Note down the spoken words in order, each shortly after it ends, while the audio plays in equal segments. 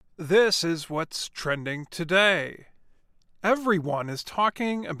This is what's trending today. Everyone is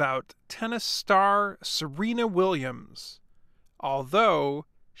talking about tennis star Serena Williams, although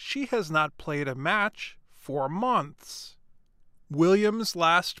she has not played a match for months. Williams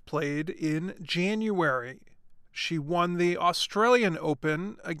last played in January. She won the Australian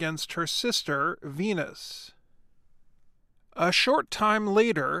Open against her sister, Venus. A short time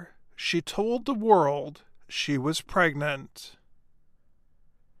later, she told the world she was pregnant.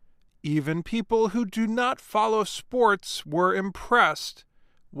 Even people who do not follow sports were impressed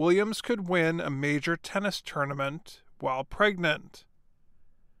Williams could win a major tennis tournament while pregnant.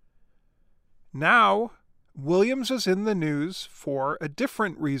 Now, Williams is in the news for a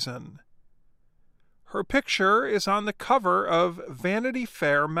different reason. Her picture is on the cover of Vanity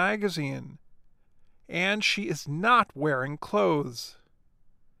Fair magazine, and she is not wearing clothes.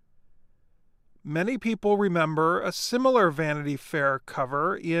 Many people remember a similar Vanity Fair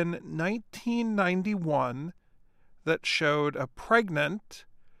cover in 1991 that showed a pregnant,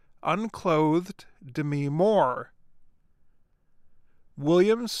 unclothed Demi Moore.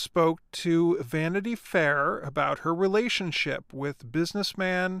 Williams spoke to Vanity Fair about her relationship with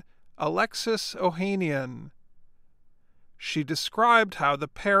businessman Alexis Ohanian. She described how the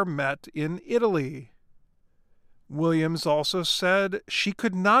pair met in Italy. Williams also said she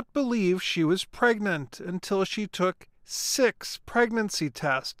could not believe she was pregnant until she took 6 pregnancy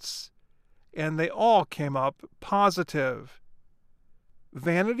tests, and they all came up positive.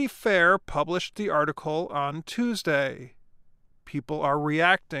 Vanity Fair published the article on Tuesday. People are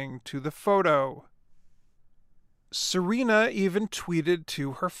reacting to the photo. Serena even tweeted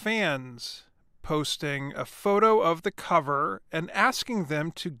to her fans, posting a photo of the cover and asking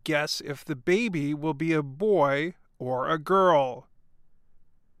them to guess if the baby will be a boy or a girl.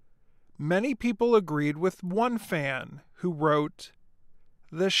 Many people agreed with one fan who wrote,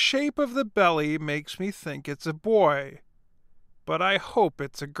 "The shape of the belly makes me think it's a boy, but I hope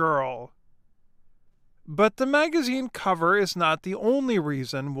it's a girl." But the magazine cover is not the only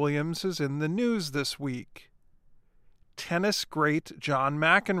reason Williams is in the news this week. Tennis great John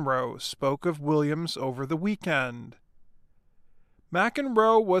McEnroe spoke of Williams over the weekend.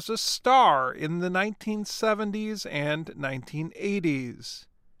 McEnroe was a star in the 1970s and 1980s.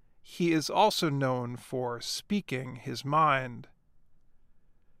 He is also known for speaking his mind.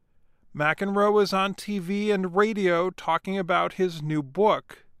 McEnroe is on TV and radio talking about his new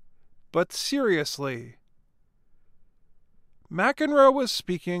book, but seriously. McEnroe was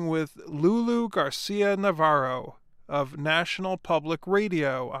speaking with Lulu Garcia Navarro of National Public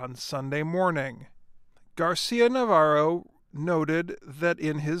Radio on Sunday morning. Garcia Navarro noted that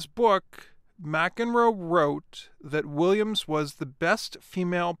in his book, McEnroe wrote that Williams was the best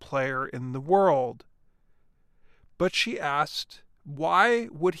female player in the world. But she asked, why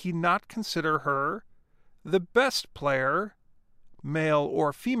would he not consider her the best player, male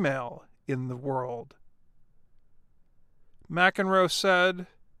or female, in the world? McEnroe said,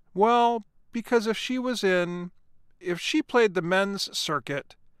 well, because if she played the men's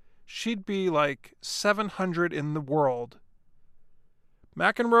circuit, she'd be like 700 in the world.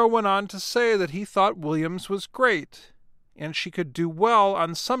 McEnroe went on to say that he thought Williams was great, and she could do well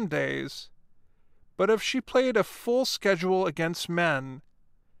on some days, but if she played a full schedule against men,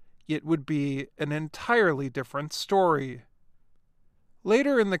 it would be an entirely different story.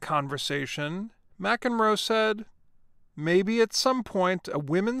 Later in the conversation, McEnroe said, maybe at some point a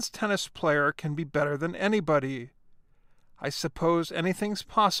women's tennis player can be better than anybody. I suppose anything's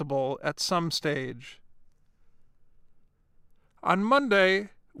possible at some stage. On Monday,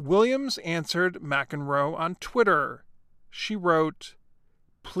 Williams answered McEnroe on Twitter. She wrote,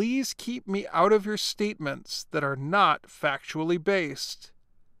 "Please keep me out of your statements that are not factually based."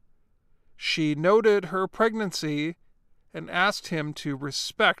 She noted her pregnancy and asked him to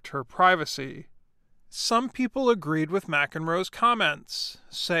respect her privacy. Some people agreed with McEnroe's comments,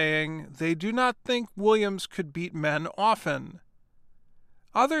 saying they do not think Williams could beat men often.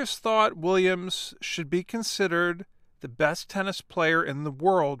 Others thought Williams should be considered the best tennis player in the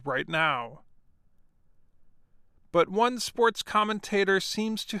world right now. But one sports commentator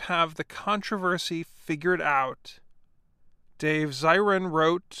seems to have the controversy figured out. Dave Zirin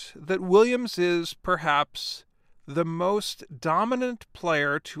wrote that Williams is, perhaps, the most dominant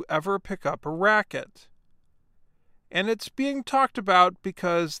player to ever pick up a racket. And it's being talked about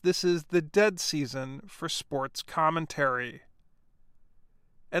because this is the dead season for sports commentary.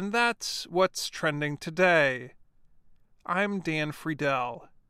 And that's what's trending today. I'm Dan Friedel.